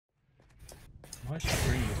My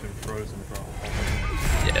screen has been frozen for a whole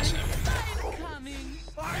Yes.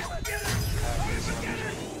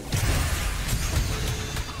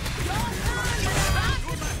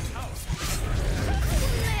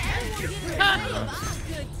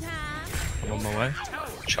 I'm on my way.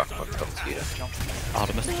 Chuck fucked up here.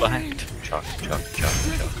 Artemis banked. Chuck.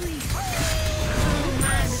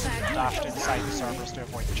 Dashed inside the servers to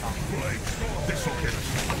avoid the chunk.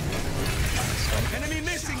 Enemy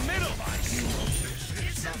missing middle.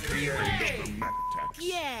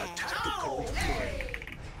 Yeah.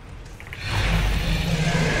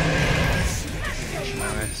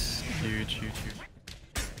 Nice. Huge.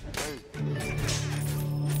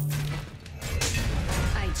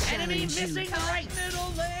 Enemy missing right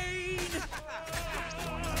middle lane.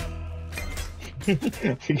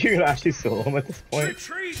 I think you can actually solo him at this point.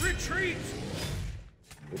 Retreat.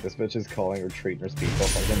 Dude, this bitch is calling retreat in her speed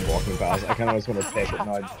buff as I'm walking past. I kinda just want to take it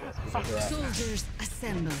now just because they're at. Soldiers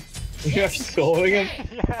assemble. You're actually soloing him?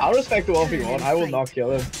 I'll respect the 1v1, I will not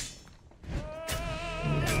kill him.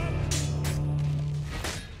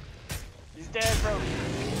 He's dead, bro.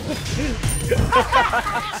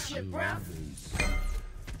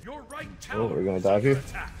 Oh, we're gonna dive here?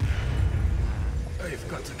 I've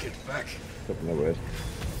got to get back. No way.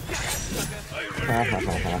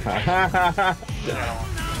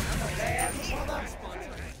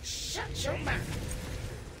 Shut your mouth.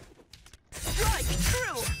 Strike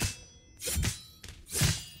true.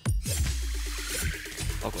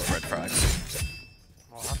 I've got red frags.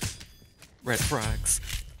 What? Red frags.